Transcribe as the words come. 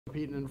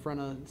competing in front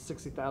of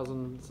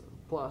 60,000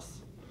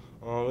 plus?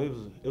 It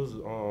was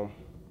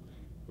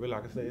really,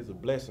 like I say, it's a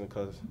blessing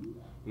because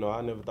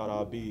I never thought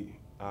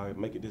I'd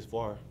make it this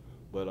far,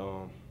 but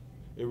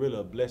it really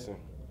a blessing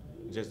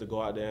just to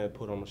go out there and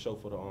put on a show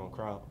for the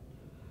crowd.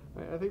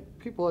 I think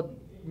people had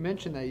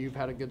mentioned that you've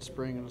had a good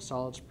spring and a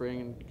solid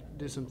spring and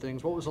do some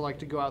things. What was it like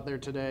to go out there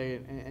today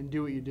and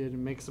do what you did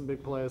and make some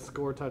big plays,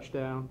 score a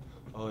touchdown?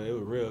 Oh, it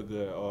was real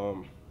good.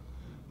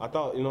 I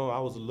thought, I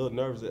was a little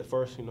nervous at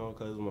first,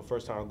 because it was my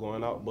first time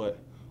going out. But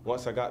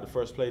once I got the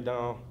first play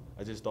down,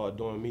 I just started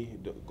doing me,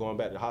 going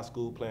back to high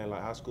school, playing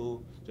like high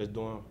school, just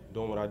doing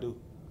what I do.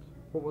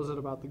 What was it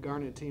about the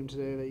Garnet team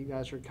today that you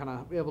guys are kind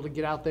of able to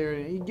get out there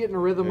and get in a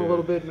rhythm a Yeah.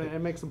 little bit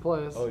and make some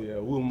plays? Oh yeah,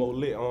 we were more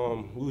lit.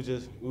 We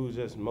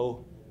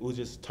was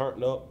just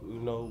turned up. We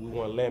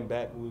weren't laying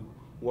back. We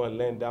weren't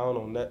laying down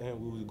on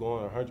nothing. We was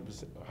going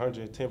 100%,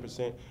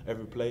 110%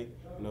 every play.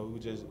 We were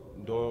just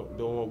doing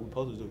what we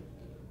supposed to do.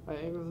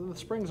 The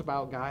spring's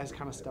about guys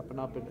kind of stepping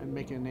up and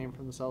making a name for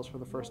themselves for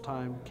the first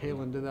time.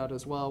 Kalen did that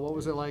as well. What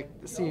was it like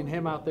seeing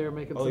him out there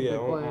making some big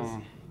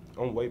plays?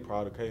 I'm way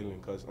proud of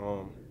Kalen because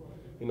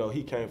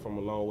he came from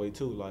a long way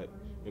too. Like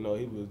he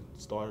was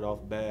started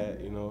off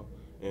bad,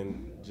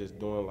 and just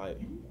doing like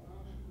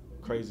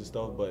crazy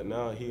stuff. But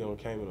now he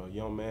came a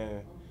young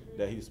man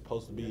that he's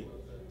supposed to be.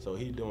 So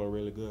he's doing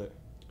really good.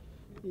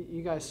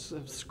 You guys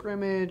have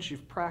scrimmaged,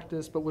 you've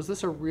practiced, but was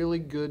this a really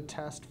good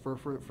test for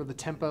the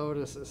tempo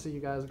to see you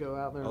guys go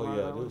out there? Oh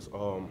yeah,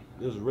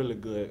 it was really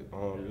good.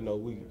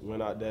 We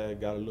went out there,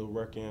 got a little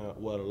work in, a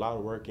lot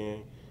of work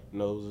in. It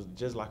was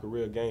just like a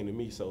real game to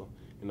me. So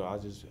I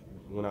just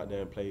went out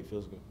there and played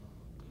physical.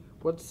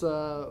 What's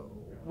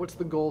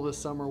the goal this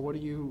summer? What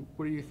do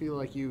you feel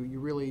like you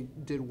really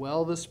did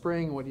well this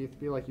spring? What do you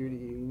feel like you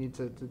need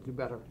to do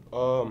better?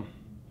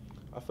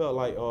 I felt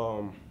like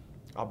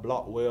I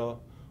blocked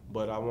well,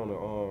 but I want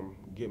to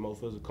get more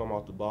physical, come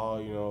off the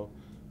ball,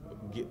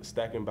 get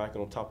stacking back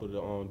on top of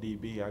the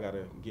DB. I got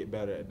to get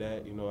better at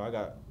that. I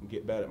got to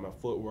get better at my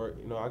footwork.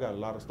 I got a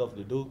lot of stuff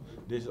to do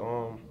this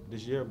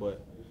year,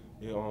 but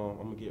I'm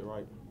going to get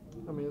right.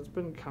 I mean, it's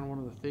been kind of one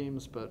of the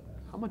themes, but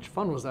how much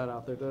fun was that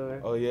out there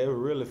today? Oh, yeah, it was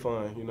really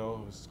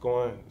fun,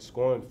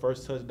 scoring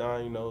first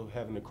touchdown,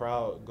 having the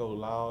crowd go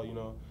loud,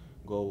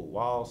 go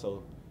wild,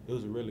 so it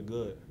was really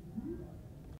good.